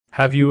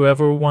Have you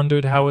ever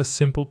wondered how a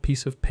simple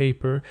piece of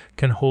paper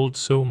can hold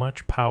so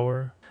much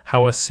power?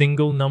 How a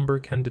single number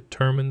can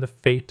determine the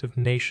fate of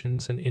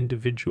nations and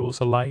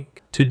individuals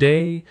alike?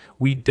 Today,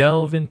 we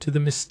delve into the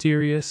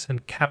mysterious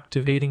and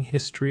captivating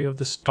history of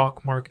the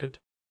stock market.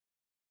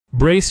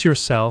 Brace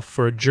yourself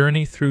for a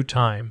journey through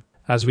time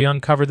as we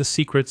uncover the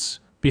secrets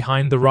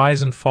behind the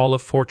rise and fall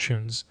of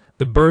fortunes,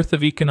 the birth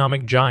of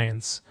economic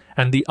giants,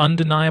 and the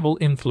undeniable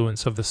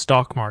influence of the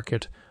stock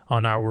market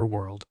on our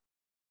world.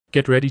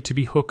 Get ready to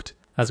be hooked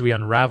as we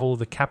unravel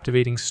the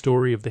captivating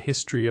story of the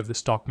history of the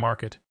stock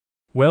market.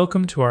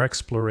 Welcome to our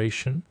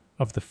exploration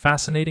of the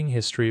fascinating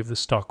history of the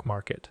stock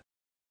market.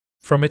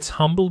 From its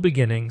humble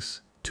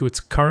beginnings to its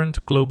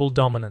current global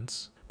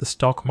dominance, the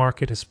stock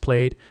market has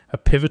played a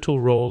pivotal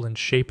role in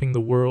shaping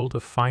the world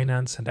of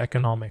finance and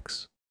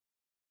economics.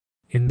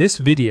 In this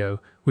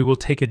video, we will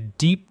take a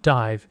deep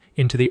dive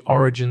into the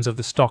origins of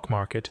the stock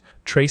market,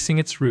 tracing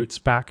its roots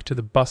back to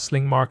the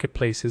bustling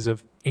marketplaces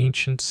of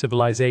ancient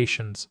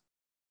civilizations.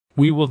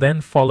 We will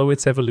then follow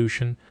its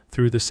evolution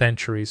through the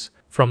centuries,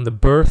 from the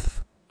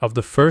birth of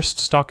the first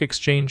stock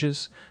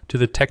exchanges to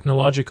the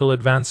technological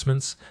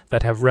advancements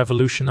that have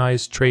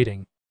revolutionized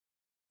trading.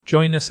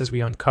 Join us as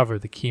we uncover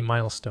the key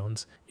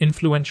milestones,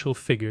 influential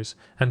figures,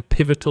 and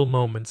pivotal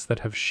moments that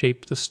have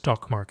shaped the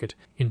stock market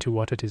into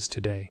what it is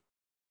today.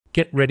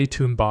 Get ready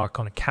to embark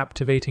on a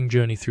captivating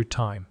journey through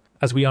time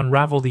as we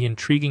unravel the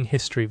intriguing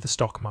history of the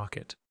stock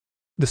market.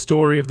 The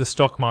story of the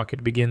stock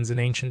market begins in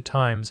ancient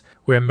times,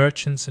 where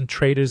merchants and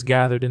traders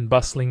gathered in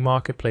bustling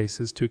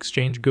marketplaces to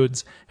exchange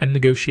goods and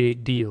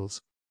negotiate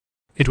deals.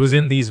 It was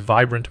in these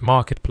vibrant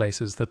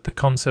marketplaces that the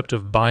concept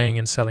of buying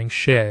and selling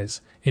shares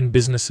in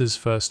businesses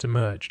first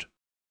emerged.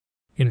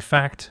 In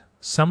fact,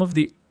 some of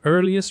the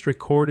earliest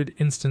recorded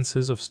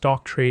instances of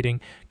stock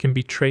trading can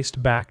be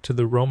traced back to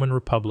the Roman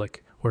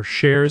Republic, where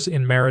shares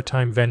in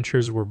maritime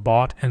ventures were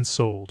bought and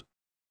sold.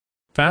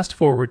 Fast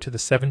forward to the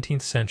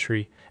 17th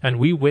century, and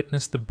we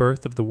witness the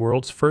birth of the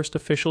world's first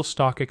official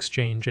stock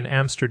exchange in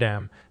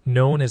Amsterdam,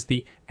 known as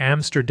the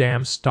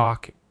Amsterdam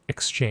Stock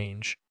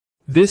Exchange.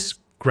 This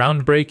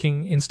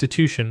groundbreaking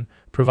institution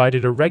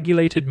provided a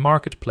regulated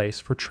marketplace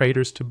for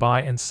traders to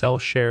buy and sell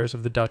shares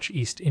of the Dutch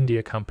East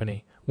India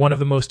Company, one of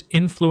the most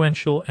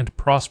influential and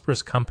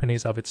prosperous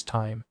companies of its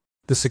time.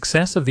 The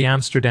success of the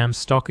Amsterdam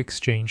Stock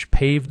Exchange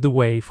paved the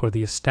way for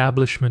the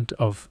establishment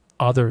of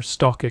other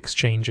stock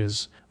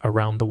exchanges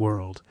around the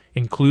world,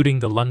 including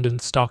the London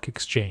Stock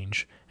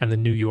Exchange and the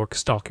New York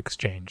Stock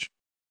Exchange.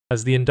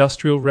 As the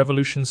Industrial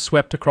Revolution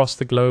swept across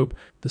the globe,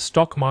 the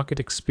stock market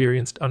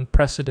experienced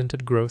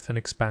unprecedented growth and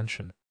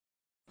expansion.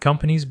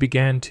 Companies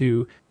began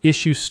to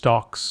issue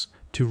stocks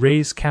to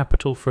raise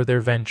capital for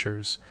their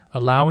ventures,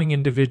 allowing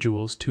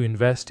individuals to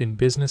invest in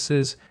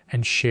businesses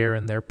and share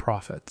in their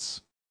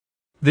profits.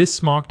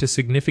 This marked a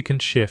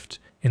significant shift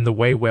in the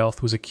way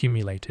wealth was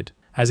accumulated,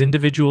 as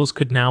individuals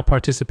could now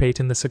participate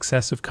in the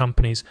success of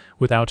companies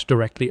without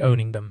directly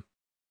owning them.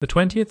 The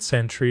 20th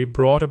century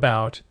brought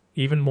about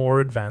even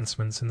more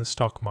advancements in the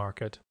stock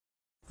market.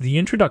 The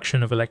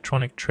introduction of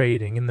electronic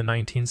trading in the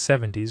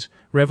 1970s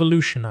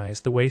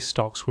revolutionized the way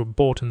stocks were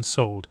bought and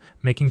sold,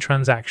 making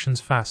transactions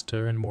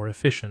faster and more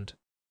efficient.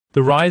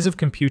 The rise of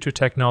computer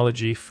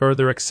technology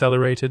further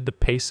accelerated the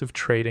pace of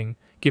trading,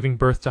 giving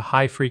birth to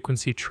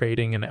high-frequency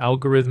trading and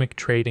algorithmic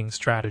trading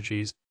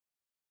strategies.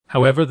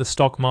 However, the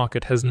stock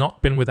market has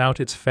not been without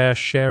its fair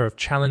share of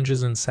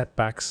challenges and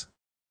setbacks.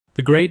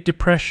 The Great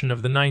Depression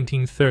of the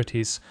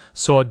 1930s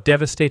saw a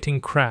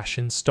devastating crash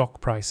in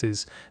stock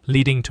prices,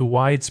 leading to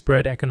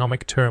widespread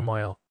economic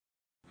turmoil.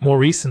 More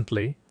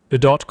recently, the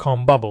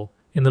dot-com bubble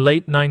in the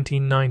late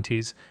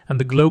 1990s and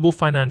the global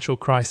financial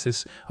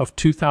crisis of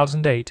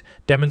 2008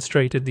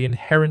 demonstrated the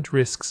inherent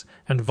risks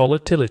and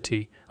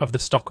volatility of the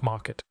stock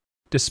market.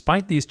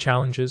 Despite these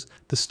challenges,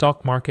 the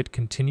stock market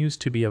continues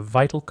to be a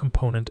vital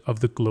component of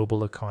the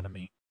global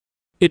economy.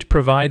 It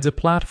provides a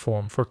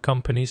platform for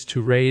companies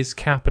to raise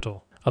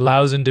capital,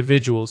 allows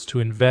individuals to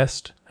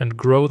invest and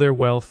grow their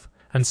wealth,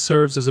 and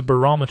serves as a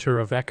barometer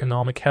of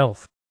economic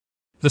health.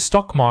 The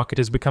stock market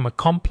has become a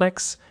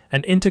complex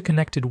and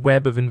interconnected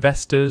web of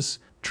investors,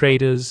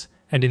 traders,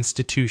 and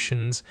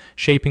institutions,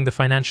 shaping the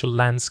financial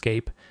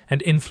landscape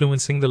and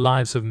influencing the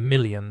lives of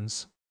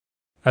millions.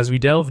 As we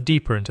delve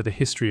deeper into the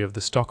history of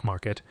the stock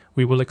market,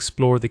 we will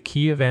explore the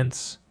key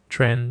events,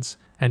 trends,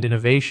 and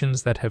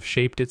innovations that have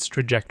shaped its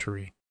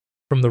trajectory.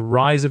 From the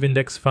rise of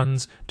index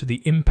funds to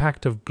the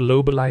impact of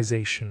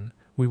globalization,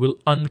 we will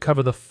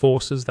uncover the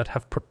forces that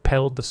have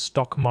propelled the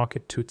stock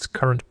market to its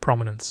current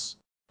prominence.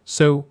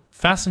 So,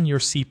 fasten your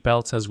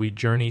seatbelts as we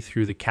journey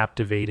through the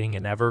captivating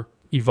and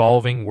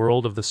ever-evolving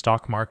world of the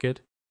stock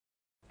market.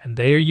 And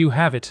there you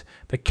have it,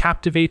 the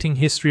captivating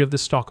history of the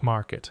stock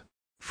market.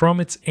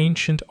 From its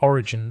ancient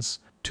origins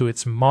to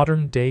its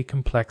modern-day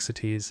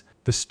complexities,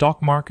 the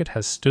stock market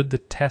has stood the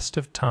test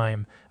of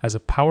time as a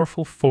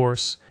powerful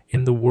force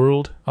in the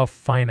world of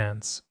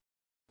finance.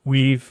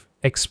 We've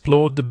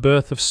explored the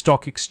birth of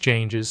stock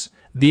exchanges,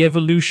 the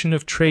evolution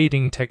of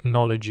trading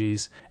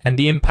technologies, and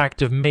the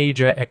impact of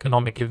major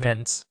economic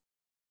events.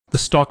 The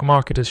stock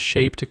market has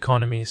shaped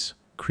economies,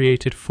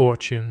 created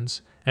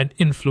fortunes, and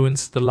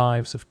influenced the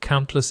lives of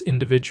countless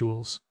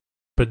individuals.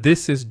 But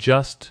this is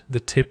just the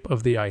tip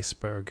of the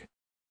iceberg.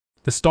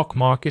 The stock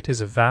market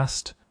is a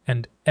vast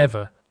and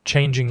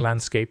ever-changing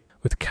landscape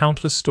with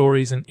countless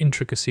stories and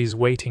intricacies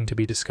waiting to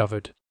be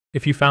discovered.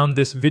 If you found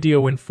this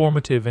video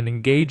informative and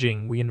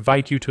engaging, we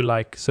invite you to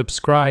like,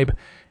 subscribe,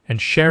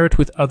 and share it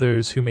with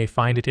others who may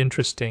find it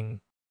interesting.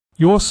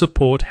 Your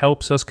support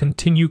helps us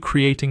continue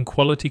creating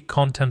quality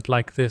content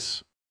like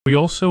this. We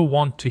also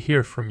want to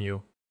hear from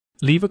you.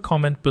 Leave a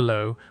comment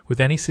below with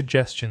any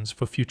suggestions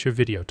for future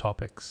video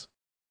topics.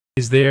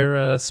 Is there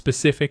a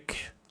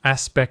specific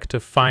aspect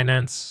of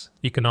finance,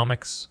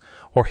 economics,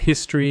 or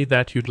history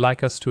that you'd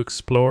like us to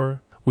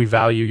explore? We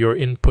value your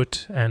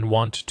input and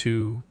want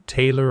to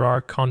tailor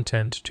our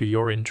content to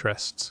your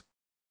interests.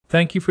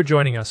 Thank you for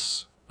joining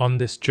us on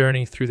this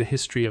journey through the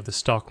history of the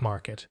stock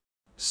market.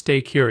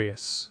 Stay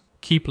curious,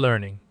 keep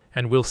learning,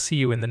 and we'll see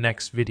you in the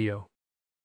next video.